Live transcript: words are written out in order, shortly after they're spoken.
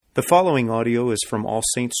The following audio is from All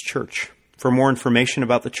Saints Church. For more information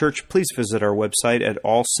about the church, please visit our website at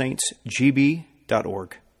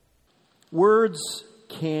allsaintsgb.org. Words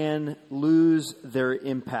can lose their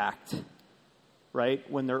impact, right,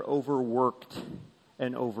 when they're overworked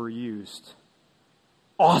and overused.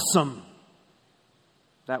 Awesome.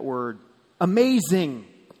 That word. Amazing.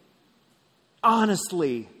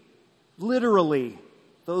 Honestly. Literally.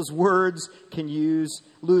 Those words can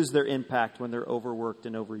lose their impact when they're overworked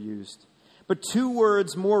and overused. But two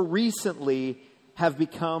words more recently have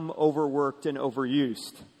become overworked and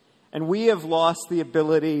overused. And we have lost the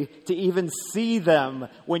ability to even see them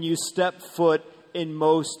when you step foot in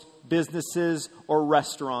most businesses or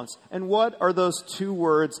restaurants. And what are those two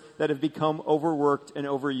words that have become overworked and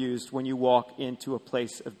overused when you walk into a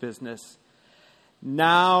place of business?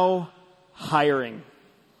 Now hiring.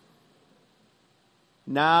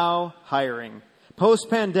 Now hiring.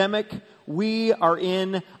 Post-pandemic, we are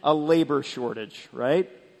in a labor shortage, right?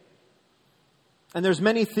 And there's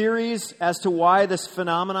many theories as to why this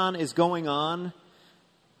phenomenon is going on.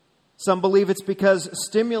 Some believe it's because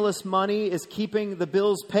stimulus money is keeping the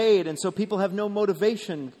bills paid, and so people have no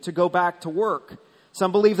motivation to go back to work.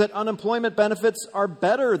 Some believe that unemployment benefits are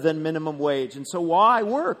better than minimum wage, and so why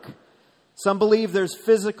work? Some believe there's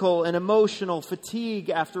physical and emotional fatigue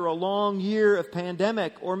after a long year of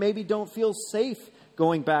pandemic, or maybe don't feel safe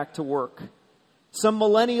going back to work. Some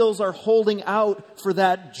millennials are holding out for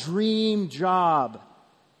that dream job.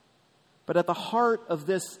 But at the heart of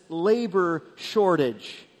this labor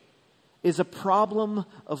shortage is a problem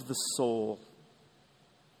of the soul.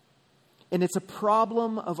 And it's a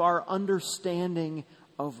problem of our understanding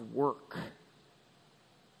of work.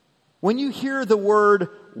 When you hear the word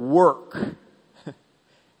work,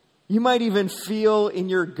 you might even feel in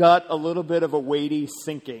your gut a little bit of a weighty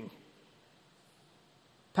sinking.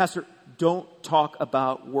 Pastor, don't talk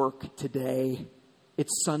about work today.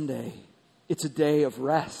 It's Sunday. It's a day of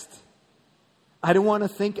rest. I don't want to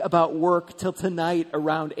think about work till tonight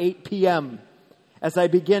around 8 p.m. as I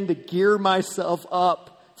begin to gear myself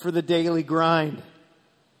up for the daily grind.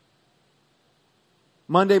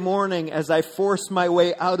 Monday morning as I force my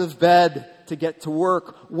way out of bed to get to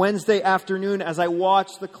work. Wednesday afternoon as I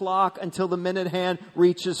watch the clock until the minute hand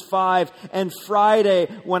reaches 5. And Friday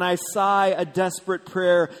when I sigh a desperate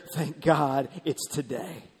prayer, thank God it's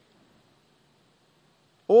today.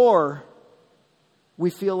 Or we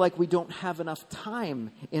feel like we don't have enough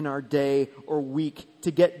time in our day or week to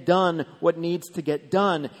get done what needs to get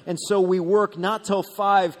done. And so we work not till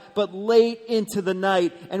 5, but late into the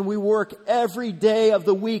night. And we work every day of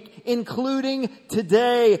the week, including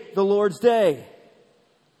today, the Lord's Day.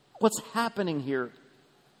 What's happening here?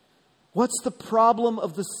 What's the problem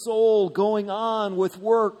of the soul going on with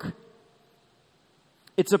work?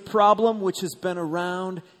 It's a problem which has been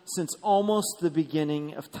around since almost the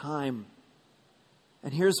beginning of time.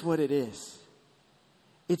 And here's what it is.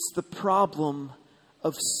 It's the problem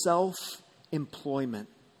of self-employment.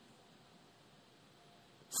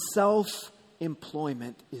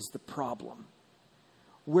 Self-employment is the problem.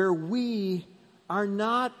 Where we are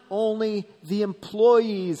not only the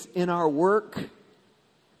employees in our work,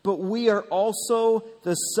 but we are also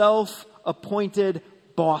the self-appointed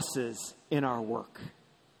bosses in our work.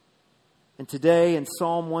 And today in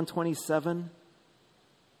Psalm 127,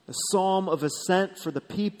 the psalm of ascent for the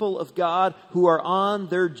people of God who are on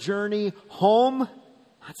their journey home.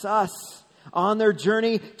 That's us. On their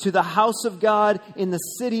journey to the house of God in the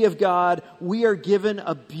city of God, we are given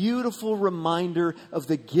a beautiful reminder of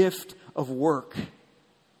the gift of work.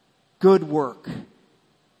 Good work.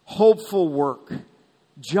 Hopeful work.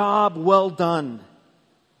 Job well done.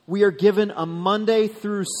 We are given a Monday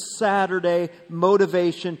through Saturday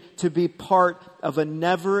motivation to be part of a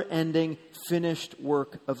never-ending finished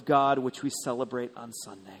work of God, which we celebrate on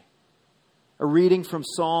Sunday. A reading from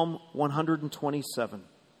Psalm 127.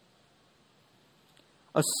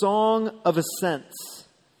 A song of ascents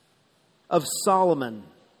of Solomon.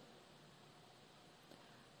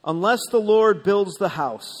 Unless the Lord builds the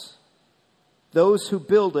house, those who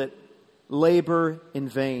build it labor in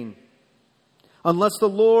vain. Unless the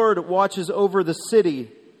Lord watches over the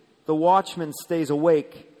city, the watchman stays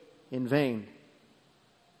awake in vain.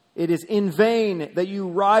 It is in vain that you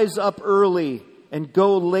rise up early and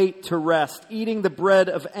go late to rest, eating the bread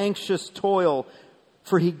of anxious toil,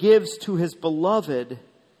 for he gives to his beloved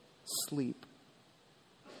sleep.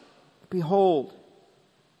 Behold,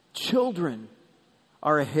 children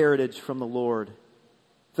are a heritage from the Lord,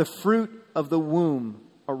 the fruit of the womb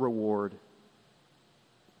a reward.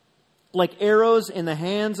 Like arrows in the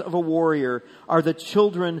hands of a warrior are the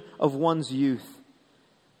children of one's youth.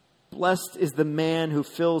 Blessed is the man who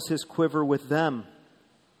fills his quiver with them.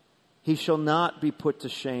 He shall not be put to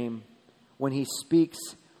shame when he speaks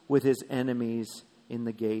with his enemies in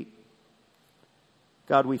the gate.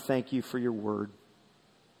 God, we thank you for your word.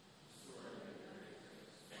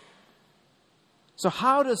 So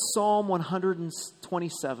how does Psalm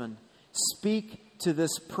 127 speak to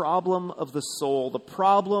this problem of the soul, the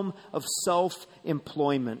problem of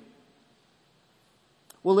self-employment?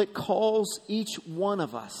 Well, it calls each one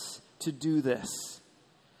of us to do this,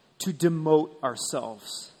 to demote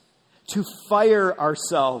ourselves, to fire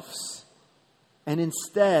ourselves, and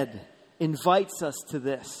instead invites us to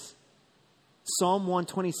this. Psalm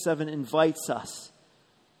 127 invites us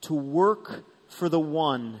to work for the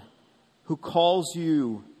one who calls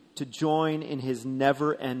you to join in his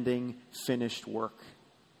never-ending finished work.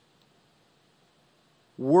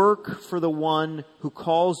 Work for the one who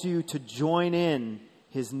calls you to join in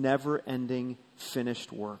his never-ending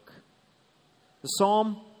finished work. The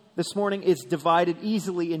psalm this morning is divided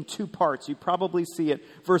easily in two parts. You probably see it.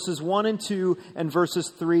 Verses 1 and 2 and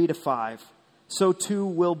verses 3 to 5. So too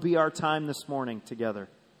will be our time this morning together.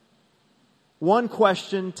 One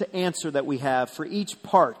question to answer that we have for each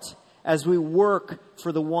part as we work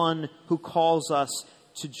for the one who calls us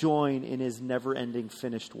to join in his never-ending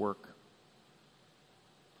finished work.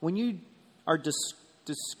 When you are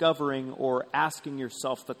discovering or asking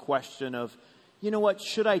yourself the question of, you know what,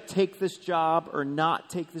 should I take this job or not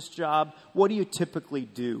take this job? What do you typically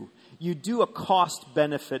do? You do a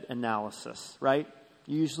cost-benefit analysis, right?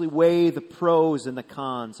 You usually weigh the pros and the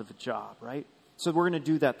cons of a job, right? So we're going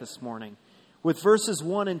to do that this morning. With verses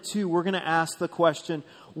 1 and 2, we're going to ask the question,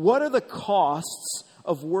 what are the costs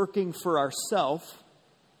of working for ourselves?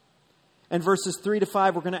 And verses 3 to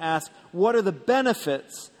 5, we're going to ask, what are the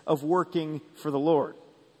benefits of working for the Lord?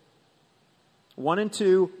 1 and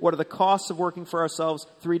 2, what are the costs of working for ourselves?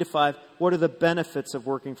 3 to 5, what are the benefits of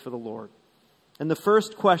working for the Lord? And the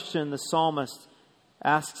first question the psalmist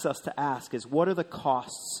asks us to ask is, what are the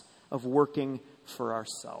costs of working for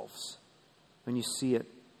ourselves? When you see it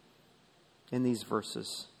in these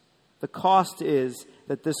verses, the cost is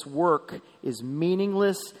that this work is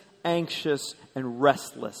meaningless, anxious, and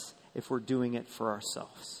restless if we're doing it for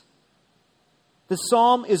ourselves. The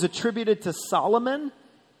psalm is attributed to Solomon,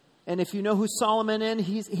 and if you know who Solomon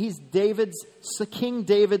is, he's King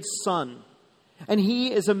David's son. And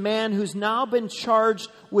he is a man who's now been charged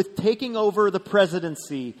with taking over the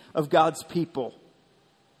presidency of God's people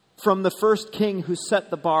from the first king who set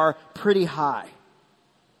the bar pretty high.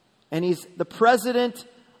 And he's the president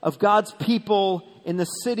of God's people in the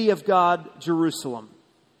city of God, Jerusalem.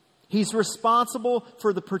 He's responsible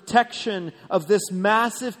for the protection of this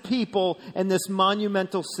massive people and this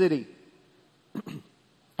monumental city.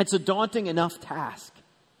 It's a daunting enough task.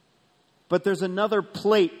 But there's another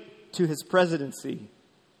plate to his presidency.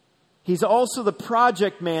 He's also the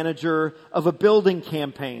project manager of a building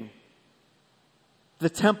campaign, the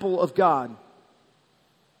temple of God.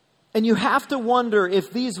 And you have to wonder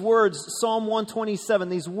if these words, Psalm 127,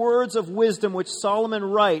 these words of wisdom which Solomon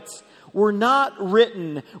writes, were not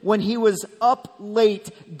written when he was up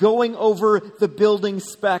late going over the building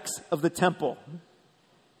specs of the temple.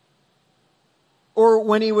 Or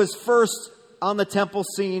when he was first on the temple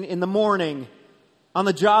scene in the morning, on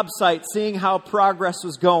the job site, seeing how progress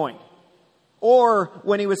was going. Or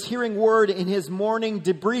when he was hearing word in his morning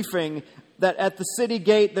debriefing that at the city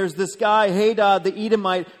gate there's this guy, Hadad the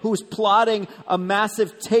Edomite, who was plotting a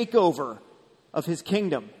massive takeover of his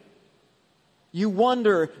kingdom. You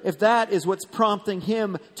wonder if that is what's prompting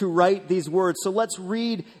him to write these words. So let's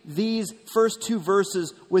read these first two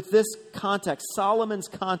verses with this context, Solomon's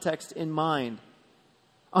context in mind.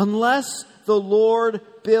 Unless the Lord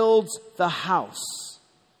builds the house.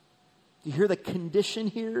 Do you hear the condition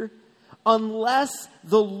here? Unless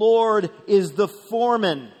the Lord is the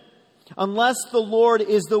foreman. Unless the Lord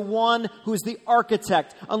is the one who is the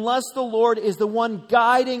architect, unless the Lord is the one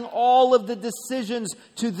guiding all of the decisions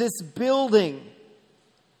to this building,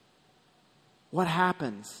 what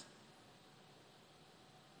happens?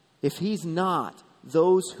 If He's not,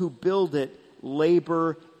 those who build it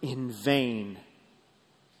labor in vain.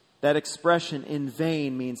 That expression, in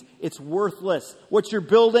vain, means it's worthless. What you're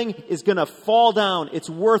building is going to fall down. It's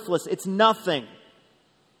worthless. It's nothing.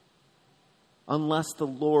 Unless the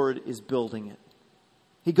Lord is building it.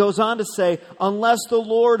 He goes on to say, unless the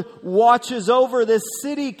Lord watches over this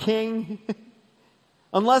city, king,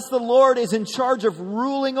 unless the Lord is in charge of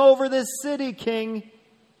ruling over this city, king,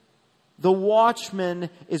 the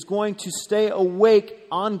watchman is going to stay awake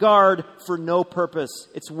on guard for no purpose.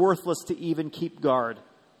 It's worthless to even keep guard.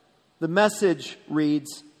 The Message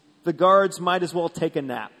reads, the guards might as well take a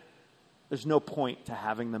nap. There's no point to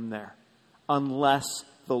having them there unless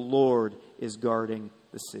the Lord is guarding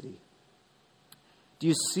the city. Do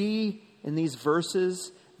you see in these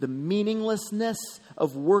verses the meaninglessness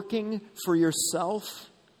of working for yourself?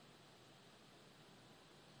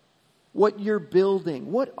 What you're building,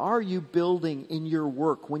 what are you building in your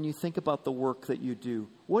work when you think about the work that you do?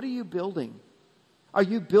 What are you building? Are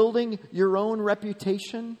you building your own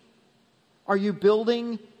reputation? Are you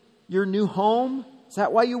building your new home? Is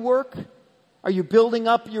that why you work? Are you building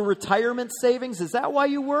up your retirement savings? Is that why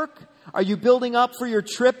you work? Are you building up for your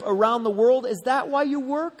trip around the world? Is that why you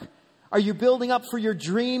work? Are you building up for your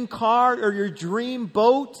dream car or your dream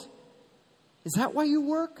boat? Is that why you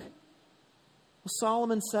work? Well,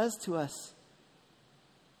 Solomon says to us,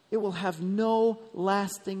 it will have no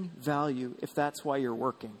lasting value if that's why you're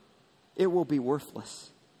working. It will be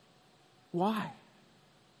worthless. Why?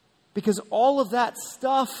 Because all of that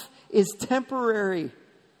stuff is temporary.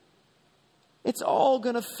 It's all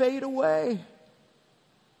going to fade away.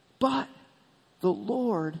 But the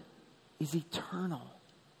Lord is eternal.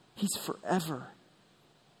 He's forever.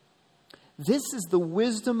 This is the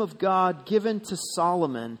wisdom of God given to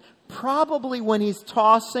Solomon, probably when he's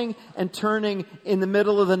tossing and turning in the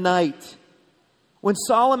middle of the night. When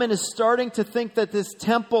Solomon is starting to think that this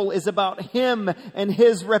temple is about him and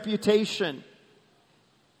his reputation.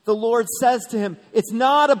 The Lord says to him, it's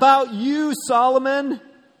not about you, Solomon.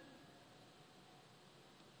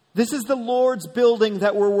 This is the Lord's building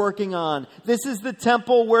that we're working on. This is the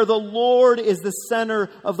temple where the Lord is the center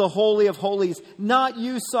of the Holy of Holies. Not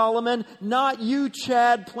you, Solomon. Not you,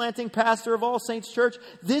 Chad, planting pastor of All Saints Church.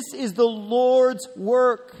 This is the Lord's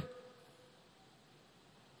work.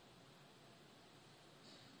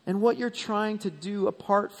 And what you're trying to do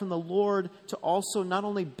apart from the Lord to also not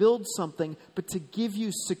only build something, but to give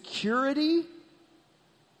you security.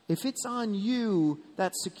 If it's on you,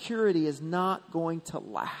 that security is not going to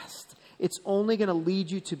last. It's only going to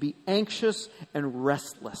lead you to be anxious and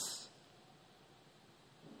restless.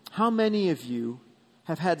 How many of you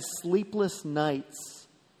have had sleepless nights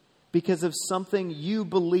because of something you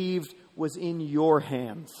believed was in your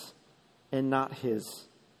hands and not His?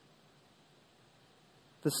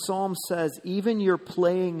 The Psalm says, even you're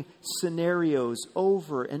playing scenarios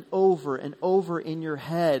over and over and over in your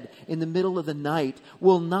head in the middle of the night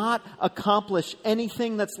will not accomplish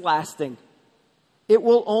anything that's lasting. It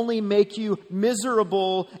will only make you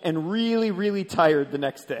miserable and really, really tired the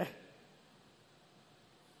next day.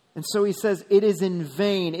 And so he says, it is in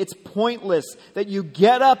vain, it's pointless that you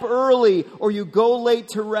get up early or you go late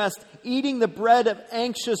to rest, eating the bread of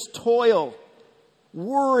anxious toil.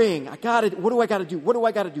 Worrying, what do I got to do? What do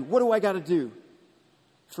I got to do? What do I got to do?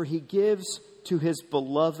 For He gives to His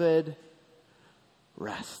beloved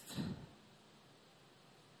rest.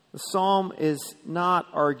 The Psalm is not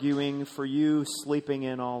arguing for you sleeping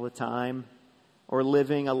in all the time or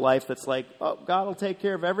living a life that's like, oh, God will take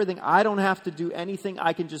care of everything. I don't have to do anything.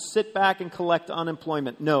 I can just sit back and collect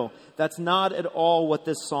unemployment. No, that's not at all what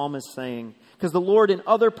this Psalm is saying. Because the Lord in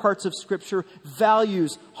other parts of Scripture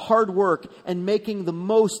values hard work and making the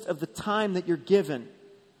most of the time that you're given.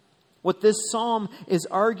 What this psalm is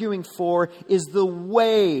arguing for is the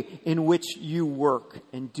way in which you work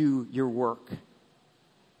and do your work.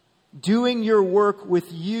 Doing your work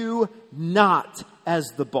with you not as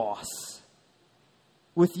the boss.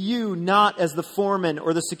 With you not as the foreman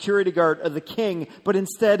or the security guard or the king, but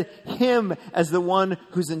instead Him as the one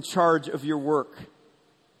who's in charge of your work.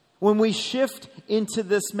 When we shift into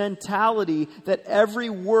this mentality that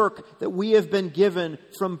every work that we have been given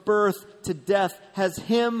from birth to death has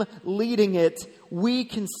Him leading it, we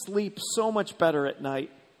can sleep so much better at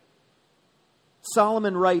night.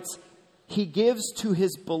 Solomon writes, He gives to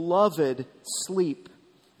His beloved sleep.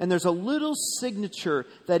 And there's a little signature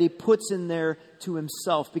that he puts in there to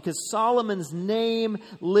himself, because Solomon's name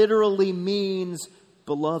literally means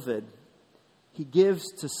beloved. He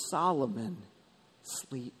gives to Solomon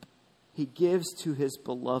sleep. He gives to his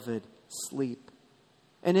beloved sleep.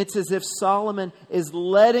 And it's as if Solomon is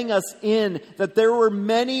letting us in that there were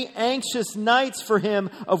many anxious nights for him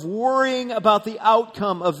of worrying about the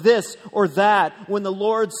outcome of this or that, when the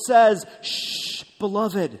Lord says, shh,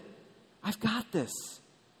 beloved, I've got this.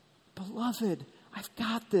 Beloved, I've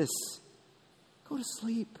got this. Go to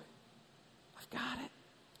sleep. I've got it.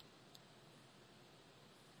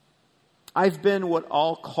 I've been what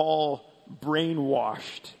I'll call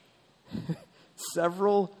brainwashed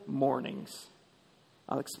several mornings.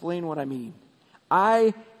 I'll explain what I mean.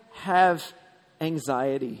 I have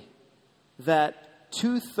anxiety that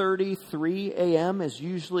 2:33 a.m. is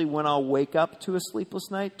usually when I'll wake up to a sleepless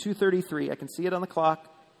night. 2:33. I can see it on the clock.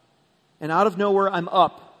 And out of nowhere, I'm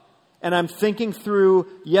up. and I'm thinking through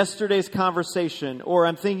yesterday's conversation, or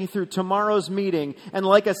I'm thinking through tomorrow's meeting, and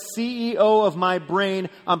like a CEO of my brain,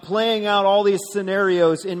 I'm playing out all these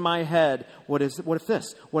scenarios in my head. What if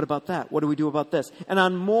this? What about that? What do we do about this? And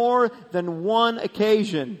on more than one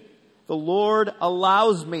occasion, the Lord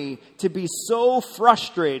allows me to be so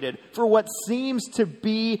frustrated for what seems to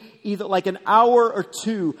be either like an hour or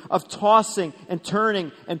two of tossing and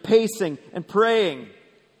turning and pacing and praying.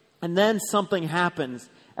 And then something happens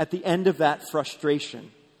at the end of that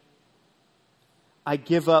frustration. I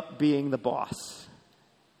give up being the boss.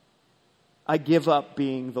 I give up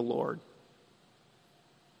being the Lord.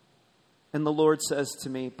 And the Lord says to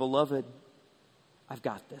me, "Beloved, I've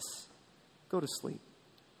got this. Go to sleep."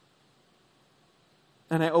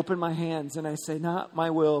 And I open my hands and I say, "Not my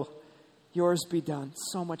will, yours be done."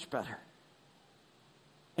 So much better.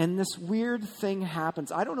 And this weird thing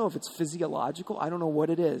happens. I don't know if it's physiological. I don't know what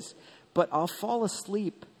it is. But I'll fall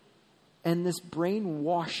asleep and this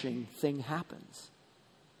brainwashing thing happens.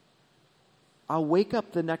 I'll wake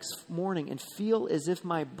up the next morning and feel as if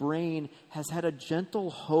my brain has had a gentle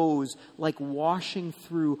hose like washing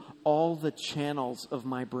through all the channels of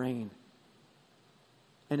my brain.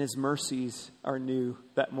 And His mercies are new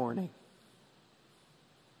that morning.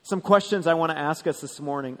 Some questions I want to ask us this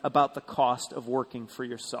morning about the cost of working for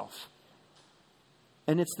yourself.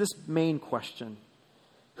 And it's this main question.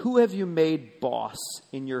 Who have you made boss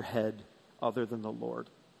in your head other than the Lord?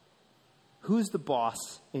 Who's the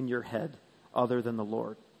boss in your head other than the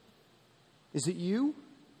Lord? Is it you?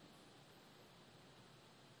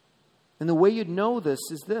 And the way you'd know this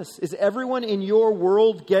is this. Is everyone in your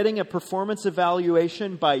world getting a performance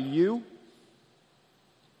evaluation by you?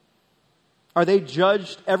 Are they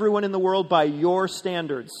judged, everyone in the world, by your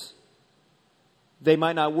standards? They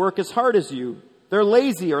might not work as hard as you. They're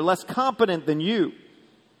lazy or less competent than you.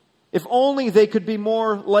 If only they could be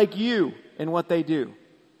more like you in what they do.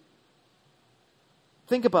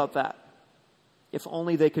 Think about that. If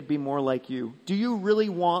only they could be more like you. Do you really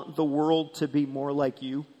want the world to be more like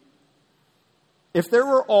you? If there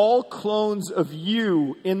were all clones of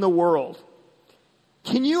you in the world,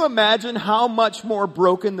 can you imagine how much more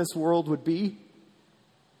broken this world would be?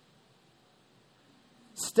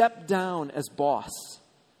 Step down as boss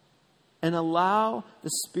and allow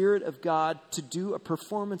the Spirit of God to do a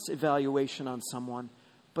performance evaluation on someone,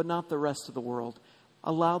 but not the rest of the world.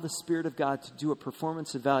 Allow the Spirit of God to do a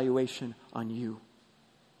performance evaluation on you.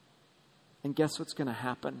 And guess what's going to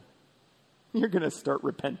happen? You're going to start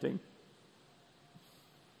repenting.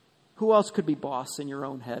 Who else could be boss in your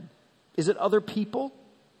own head? Is it other people?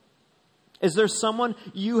 Is there someone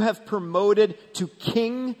you have promoted to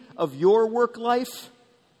king of your work life?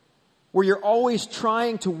 Where you're always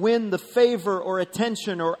trying to win the favor or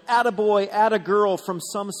attention or attaboy, attagirl from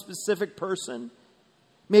some specific person?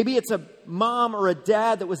 Maybe it's a mom or a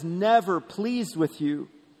dad that was never pleased with you.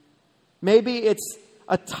 Maybe it's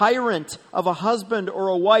a tyrant of a husband or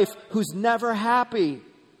a wife who's never happy.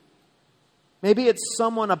 Maybe it's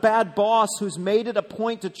someone, a bad boss, who's made it a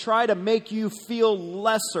point to try to make you feel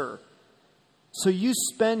lesser. So you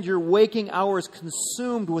spend your waking hours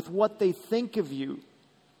consumed with what they think of you.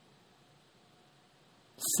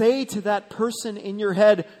 Say to that person in your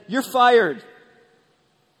head, "You're fired.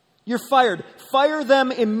 You're fired." Fire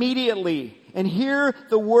them immediately. And hear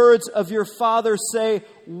the words of your Father say,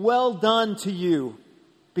 "Well done" to you.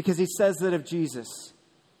 Because He says that of Jesus.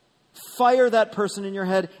 Fire that person in your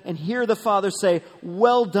head and hear the Father say,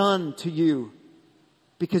 "Well done" to you.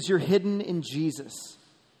 Because you're hidden in Jesus.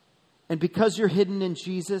 And because you're hidden in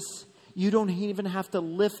Jesus, you don't even have to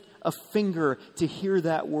lift a finger to hear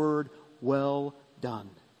that word, "Well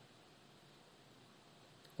done."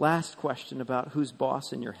 Last question about who's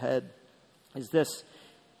boss in your head is this.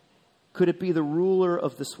 Could it be the ruler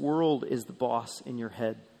of this world is the boss in your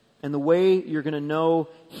head? And the way you're going to know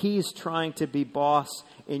he's trying to be boss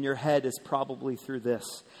in your head is probably through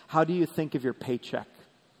this. How do you think of your paycheck?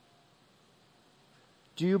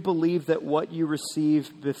 Do you believe that what you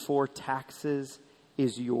receive before taxes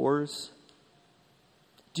is yours?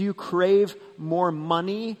 Do you crave more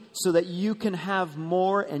money so that you can have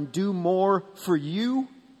more and do more for you?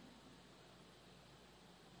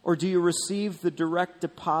 Or do you receive the direct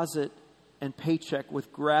deposit and paycheck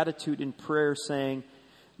with gratitude and prayer saying,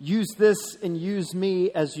 "Use this and use me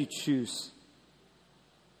as you choose"?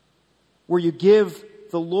 Where you give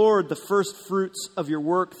the Lord the first fruits of your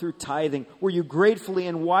work through tithing, where you gratefully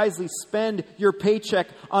and wisely spend your paycheck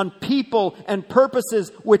on people and purposes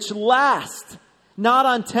which last, not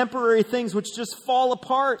on temporary things which just fall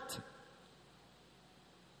apart.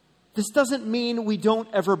 This doesn't mean we don't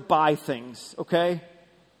ever buy things, okay?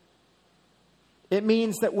 It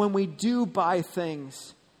means that when we do buy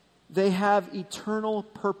things, they have eternal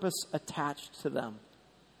purpose attached to them.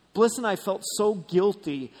 Bliss and I felt so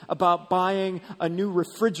guilty about buying a new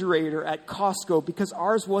refrigerator at Costco because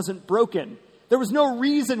ours wasn't broken. There was no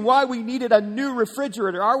reason why we needed a new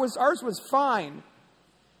refrigerator. Ours was fine.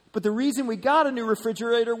 But the reason we got a new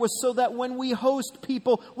refrigerator was so that when we host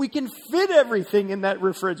people, we can fit everything in that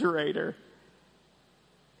refrigerator.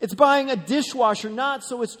 It's buying a dishwasher, not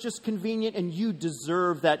so it's just convenient and you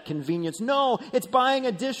deserve that convenience. No, it's buying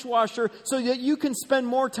a dishwasher so that you can spend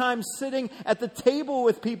more time sitting at the table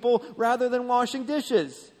with people rather than washing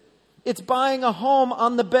dishes. It's buying a home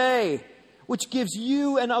on the bay, which gives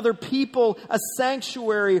you and other people a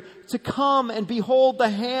sanctuary to come and behold the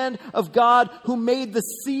hand of God who made the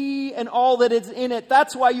sea and all that is in it.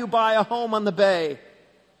 That's why you buy a home on the bay.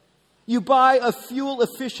 You buy a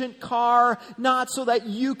fuel-efficient car, not so that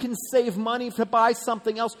you can save money to buy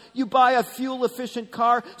something else. You buy a fuel-efficient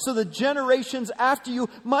car so the generations after you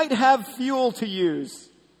might have fuel to use.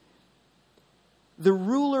 The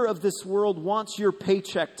ruler of this world wants your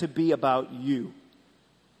paycheck to be about you,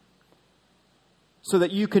 so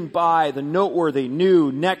that you can buy the noteworthy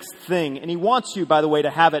new next thing. And he wants you, by the way, to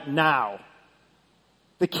have it now.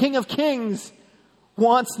 The King of Kings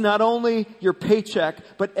wants not only your paycheck,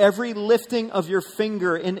 but every lifting of your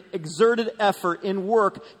finger in exerted effort in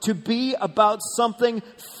work to be about something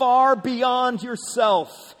far beyond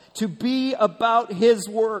yourself, to be about His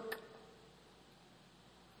work.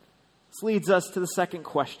 This leads us to the second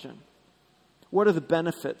question. What are the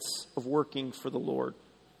benefits of working for the Lord?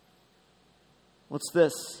 What's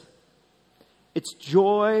this? It's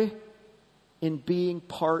joy in being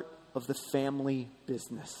part of the family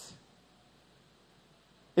business.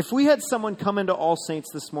 If we had someone come into All Saints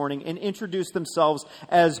this morning and introduce themselves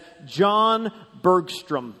as John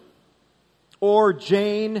Bergstrom or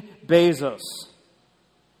Jane Bezos,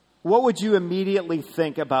 what would you immediately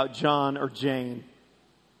think about John or Jane?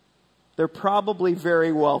 They're probably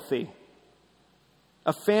very wealthy.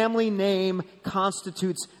 A family name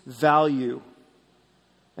constitutes value.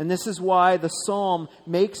 And this is why the psalm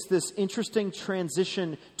makes this interesting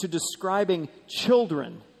transition to describing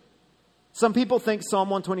children. Some people think Psalm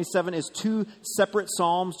 127 is two separate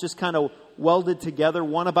psalms just kind of welded together,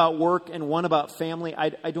 one about work and one about family.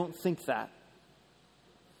 I don't think that.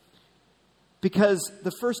 Because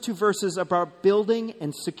the first two verses are about building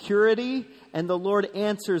and security, and the Lord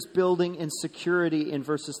answers building and security in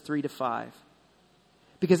verses 3 to 5.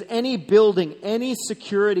 Because any building, any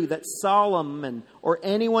security that Solomon or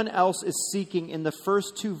anyone else is seeking in the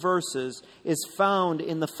first two verses is found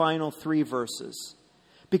in the final 3 verses.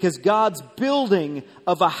 Because God's building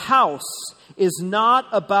of a house is not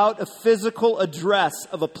about a physical address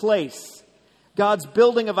of a place. God's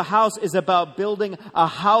building of a house is about building a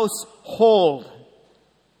household.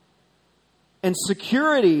 And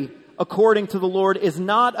security, according to the Lord, is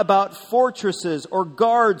not about fortresses or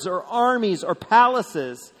guards or armies or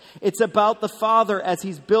palaces. It's about the Father as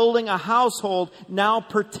He's building a household, now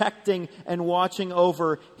protecting and watching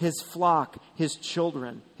over His flock, His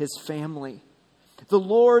children, His family. The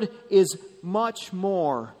Lord is much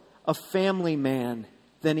more a family man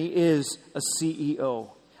than He is a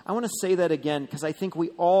CEO. I want to say that again because I think we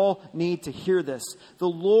all need to hear this. The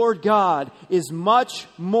Lord God is much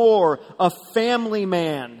more a family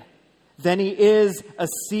man than He is a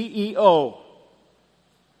CEO.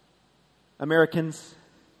 Americans,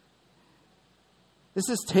 this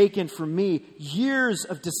has taken for me years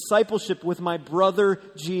of discipleship with my brother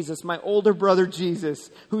Jesus, my older brother Jesus,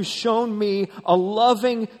 who's shown me a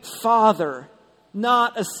loving father,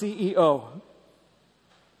 not a CEO.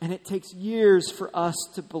 And it takes years for us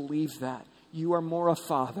to believe that. You are more a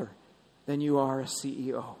father than you are a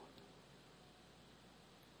CEO.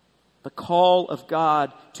 The call of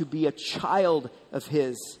God to be a child of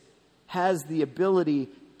His has the ability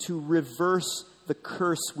to reverse the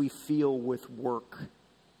curse we feel with work.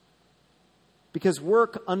 Because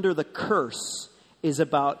work under the curse is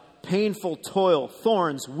about painful toil,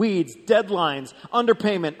 thorns, weeds, deadlines,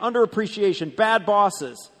 underpayment, underappreciation, bad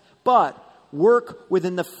bosses. But work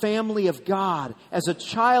within the family of God, as a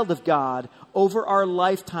child of God, over our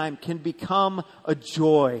lifetime can become a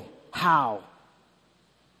joy. How?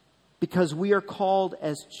 Because we are called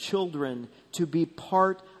as children to be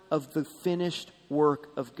part of the finished work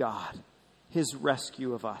of God, His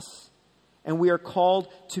rescue of us. And we are called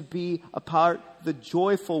to be a part of the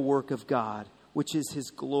joyful work of God, which is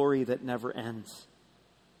His glory that never ends.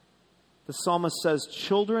 The psalmist says,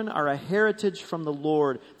 children are a heritage from the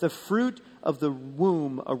Lord, the fruit of the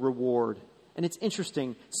womb a reward. And it's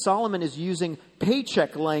interesting, Solomon is using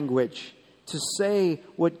paycheck language to say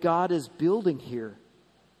what God is building here.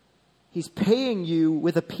 He's paying you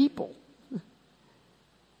with a people.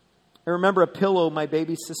 I remember a pillow my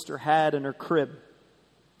baby sister had in her crib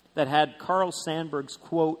that had Carl Sandburg's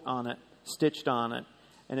quote on it, stitched on it.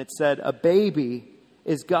 And it said, "A baby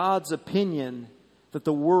is God's opinion that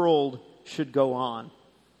the world should go on."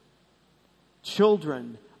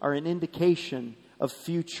 Children are an indication of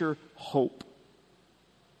future hope.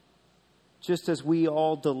 Just as we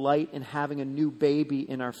all delight in having a new baby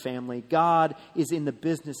in our family, God is in the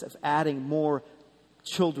business of adding more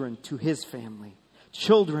children to His family.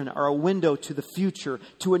 Children are a window to the future,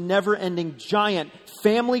 to a never-ending giant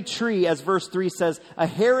family tree, as verse 3 says, a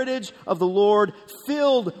heritage of the Lord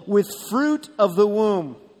filled with fruit of the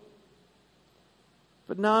womb.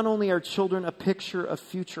 But not only are children a picture of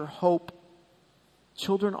future hope,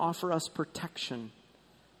 children offer us protection.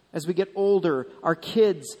 As we get older, our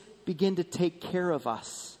kids begin to take care of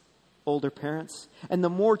us, older parents. And the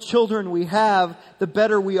more children we have, the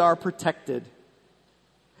better we are protected.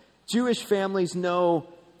 Jewish families know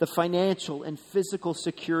the financial and physical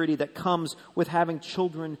security that comes with having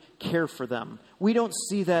children care for them. We don't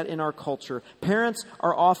see that in our culture. Parents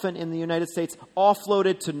are often in the United States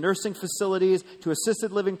offloaded to nursing facilities, to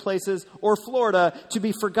assisted living places, or Florida to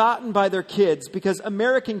be forgotten by their kids because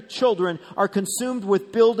American children are consumed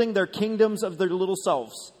with building their kingdoms of their little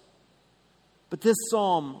selves. But this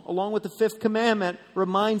psalm, along with the fifth commandment,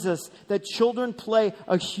 reminds us that children play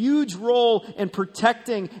a huge role in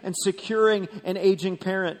protecting and securing an aging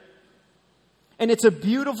parent. And it's a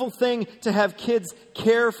beautiful thing to have kids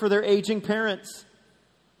care for their aging parents,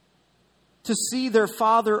 to see their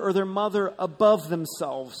father or their mother above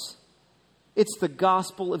themselves. It's the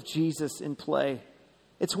gospel of Jesus in play.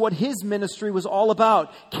 It's what His ministry was all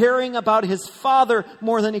about, caring about His Father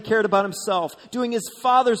more than He cared about Himself, doing His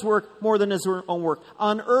Father's work more than His own work,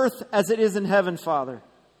 on earth as it is in heaven, Father.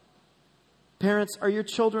 Parents, are your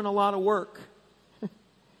children a lot of work?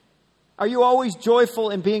 Are you always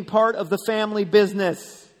joyful in being part of the family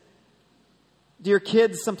business? Do your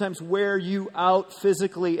kids sometimes wear you out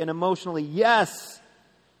physically and emotionally? Yes.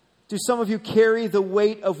 Do some of you carry the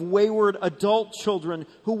weight of wayward adult children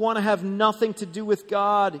who want to have nothing to do with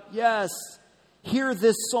God? Yes. Hear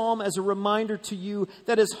this psalm as a reminder to you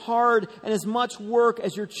that as hard and as much work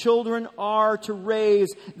as your children are to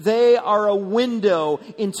raise, they are a window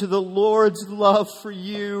into the Lord's love for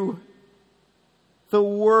you. The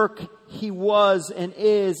work He was and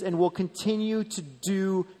is and will continue to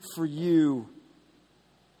do for you.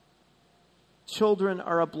 Children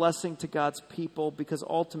are a blessing to God's people because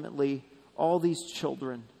ultimately all these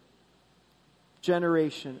children,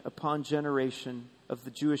 generation upon generation of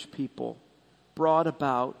the Jewish people, brought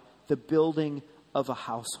about the building of a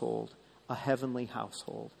household, a heavenly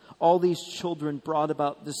household. All these children brought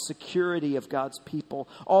about the security of God's people.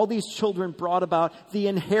 All these children brought about the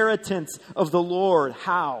inheritance of the Lord.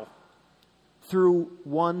 How? Through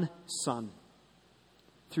one Son,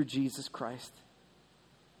 through Jesus Christ.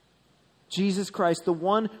 Jesus Christ, the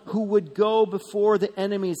one who would go before the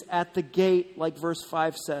enemies at the gate, like verse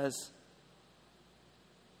 5 says.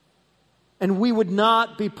 And we would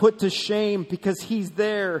not be put to shame because He's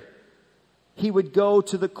there. He would go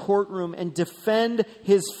to the courtroom and defend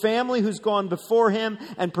His family who's gone before Him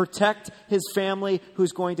and protect His family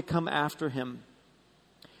who's going to come after Him.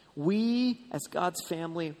 We, as God's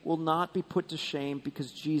family, will not be put to shame because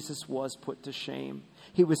Jesus was put to shame.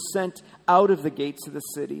 He was sent out of the gates of the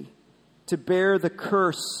city to bear the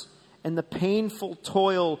curse and the painful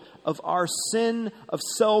toil of our sin of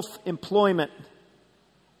self-employment.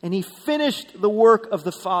 And He finished the work of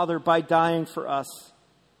the Father by dying for us.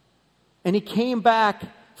 And He came back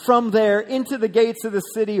from there into the gates of the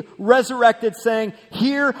city, resurrected, saying,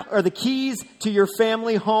 "Here are the keys to your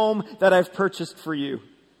family home that I've purchased for you."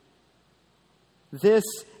 This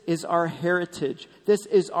is our heritage. This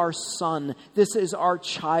is our son. This is our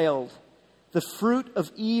child. The fruit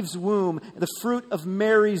of Eve's womb, the fruit of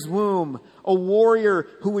Mary's womb, a warrior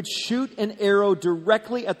who would shoot an arrow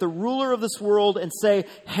directly at the ruler of this world and say,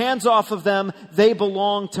 "Hands off of them, they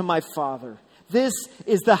belong to my Father." This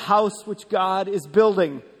is the house which God is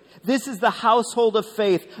building. This is the household of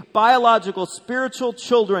faith, biological, spiritual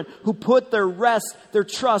children who put their rest, their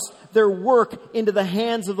trust, their work into the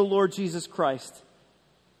hands of the Lord Jesus Christ.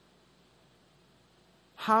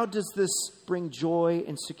 How does this bring joy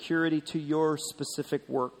and security to your specific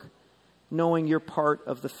work, knowing you're part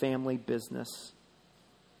of the family business?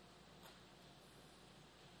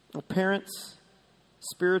 Well, parents,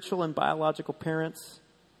 spiritual and biological parents,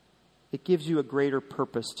 it gives you a greater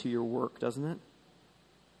purpose to your work, doesn't it?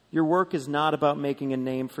 Your work is not about making a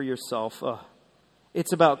name for yourself.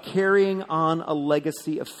 It's about carrying on a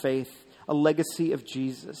legacy of faith, a legacy of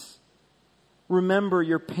Jesus. Remember,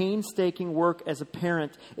 your painstaking work as a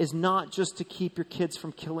parent is not just to keep your kids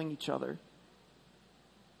from killing each other.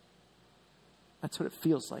 That's what it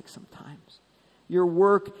feels like sometimes. Your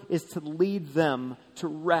work is to lead them to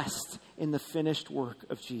rest in the finished work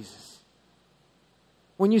of Jesus.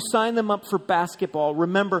 When you sign them up for basketball,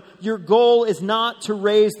 remember, your goal is not to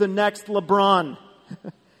raise the next LeBron.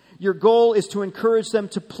 Your goal is to encourage them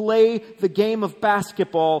to play the game of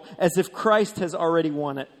basketball as if Christ has already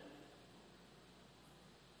won it.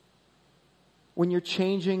 When you're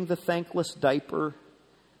changing the thankless diaper,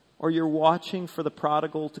 or you're watching for the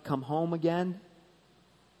prodigal to come home again,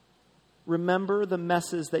 remember the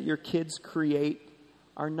messes that your kids create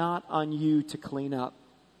are not on you to clean up.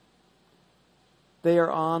 They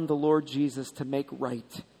are on the Lord Jesus to make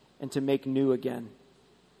right and to make new again.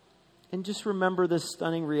 And just remember this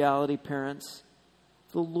stunning reality, parents.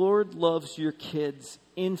 The Lord loves your kids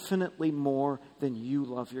infinitely more than you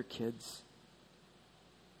love your kids.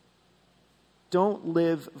 Don't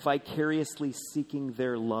live vicariously seeking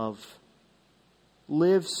their love.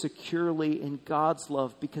 Live securely in God's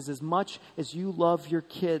love, because as much as you love your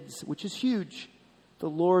kids, which is huge, the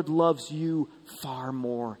Lord loves you far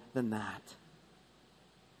more than that.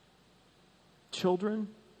 Children,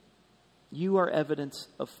 you are evidence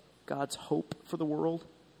of God's hope for the world.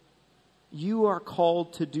 You are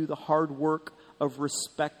called to do the hard work of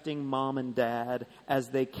respecting mom and dad as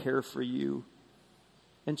they care for you.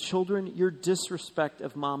 And children, your disrespect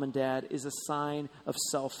of mom and dad is a sign of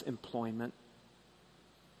self-employment.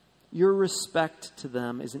 Your respect to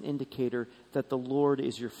them is an indicator that the Lord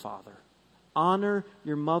is your Father. Honor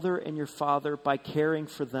your mother and your father by caring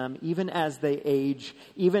for them, even as they age,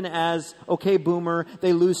 even as, okay, boomer,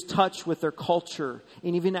 they lose touch with their culture,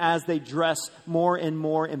 and even as they dress more and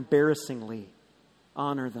more embarrassingly.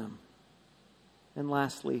 Honor them. And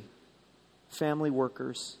lastly, family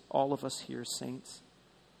workers, all of us here, saints,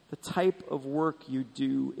 the type of work you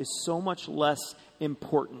do is so much less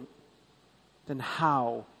important than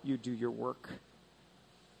how you do your work.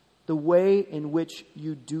 The way in which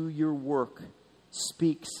you do your work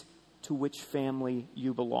speaks to which family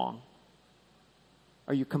you belong.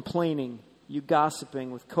 Are you complaining? Are you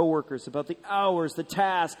gossiping with coworkers about the hours, the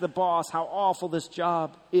task, the boss, how awful this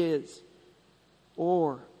job is?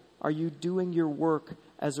 Or are you doing your work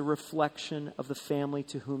as a reflection of the family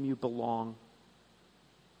to whom you belong?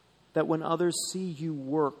 That when others see you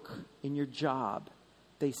work in your job,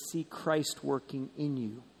 they see Christ working in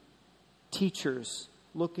you. Teachers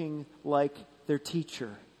looking like their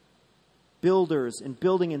teacher. Builders and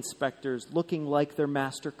building inspectors looking like their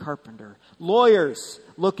master carpenter. Lawyers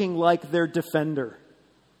looking like their defender.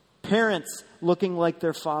 Parents looking like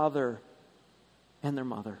their father and their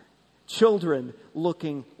mother. Children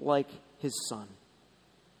looking like his son.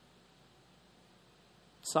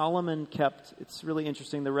 Solomon kept, it's really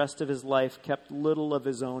interesting, the rest of his life kept little of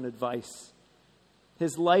his own advice.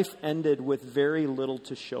 His life ended with very little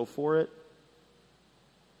to show for it.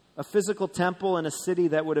 A physical temple in a city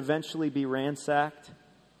that would eventually be ransacked.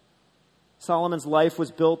 Solomon's life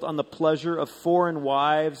was built on the pleasure of foreign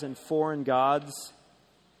wives and foreign gods.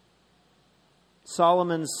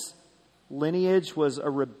 Solomon's lineage was a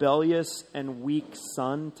rebellious and weak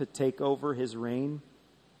son to take over his reign.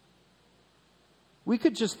 We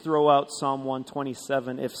could just throw out Psalm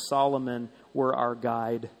 127 if Solomon were our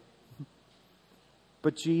guide.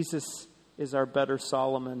 But Jesus is our better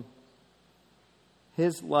Solomon.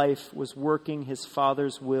 His life was working his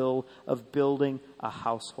Father's will of building a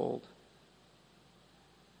household.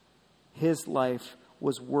 His life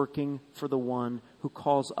was working for the one who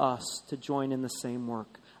calls us to join in the same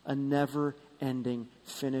work, a never-ending,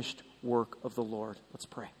 finished work of the Lord. Let's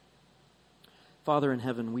pray. Father in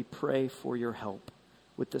heaven, we pray for your help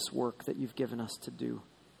with this work that you've given us to do.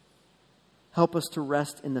 Help us to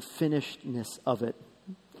rest in the finishedness of it,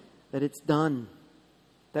 that it's done,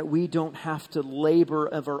 that we don't have to labor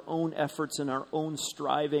of our own efforts and our own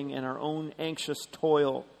striving and our own anxious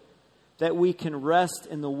toil, that we can rest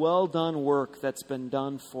in the well-done work that's been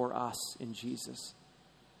done for us in Jesus.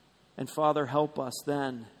 And Father, help us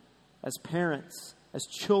then, as parents, as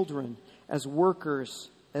children, as workers,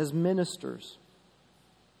 as ministers,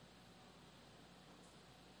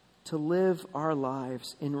 to live our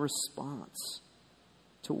lives in response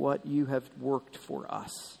to what you have worked for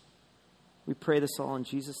us. We pray this all in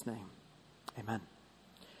Jesus' name. Amen.